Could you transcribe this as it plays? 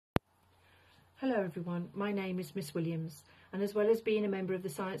Hello everyone, my name is Miss Williams, and as well as being a member of the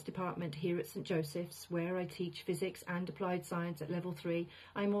science department here at St Joseph's, where I teach physics and applied science at level 3,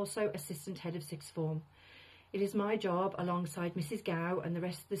 I'm also assistant head of sixth form. It is my job, alongside Mrs Gow and the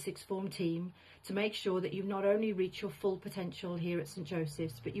rest of the sixth form team, to make sure that you not only reach your full potential here at St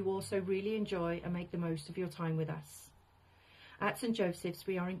Joseph's, but you also really enjoy and make the most of your time with us. At St Joseph's,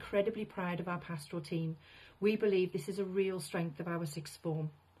 we are incredibly proud of our pastoral team. We believe this is a real strength of our sixth form.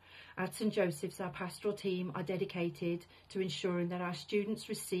 At St Joseph's, our pastoral team are dedicated to ensuring that our students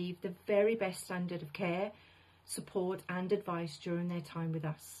receive the very best standard of care, support and advice during their time with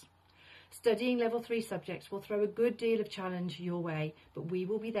us. Studying level 3 subjects will throw a good deal of challenge your way, but we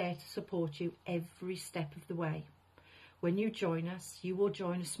will be there to support you every step of the way. When you join us, you will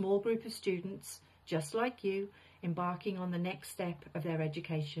join a small group of students, just like you, embarking on the next step of their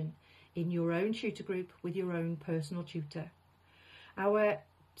education, in your own tutor group with your own personal tutor. Our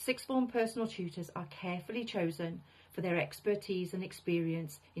sixth form personal tutors are carefully chosen for their expertise and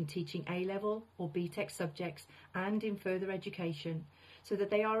experience in teaching A-level or BTEC subjects and in further education, so that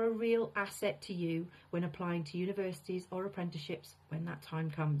they are a real asset to you when applying to universities or apprenticeships when that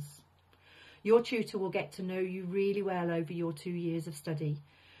time comes. Your tutor will get to know you really well over your 2 years of study.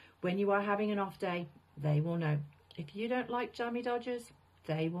 When you are having an off day, they will know. If you don't like Jammy Dodgers,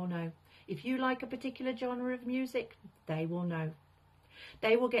 they will know. If you like a particular genre of music, they will know.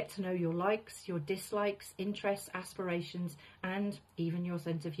 They will get to know your likes, your dislikes, interests, aspirations, and even your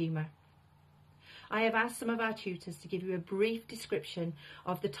sense of humour. I have asked some of our tutors to give you a brief description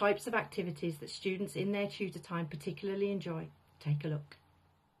of the types of activities that students in their tutor time particularly enjoy. Take a look.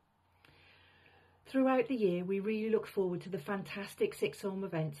 Throughout the year, we really look forward to the fantastic sixth form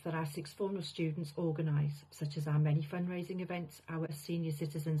events that our sixth form students organise, such as our many fundraising events, our senior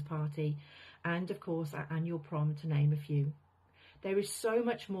citizens party, and of course our annual prom, to name a few. There is so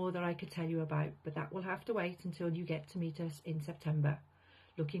much more that I could tell you about, but that will have to wait until you get to meet us in September.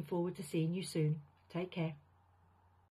 Looking forward to seeing you soon. Take care.